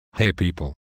Hey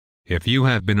people. If you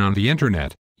have been on the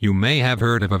internet, you may have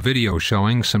heard of a video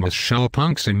showing some shell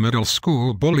punks in middle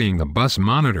school bullying the bus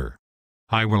monitor.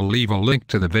 I will leave a link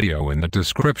to the video in the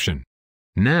description.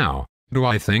 Now, do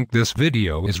I think this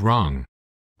video is wrong?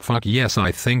 Fuck yes,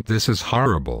 I think this is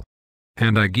horrible.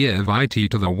 And I give IT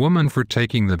to the woman for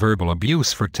taking the verbal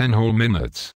abuse for 10 whole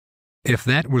minutes. If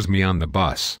that was me on the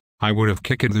bus, I would have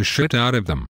kicked the shit out of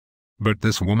them. But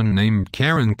this woman named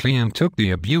Karen Clean took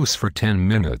the abuse for 10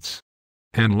 minutes.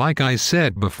 And like I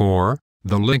said before,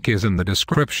 the link is in the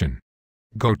description.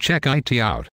 Go check IT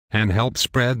out, and help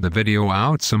spread the video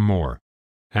out some more.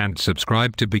 And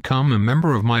subscribe to become a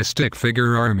member of my stick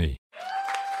figure army.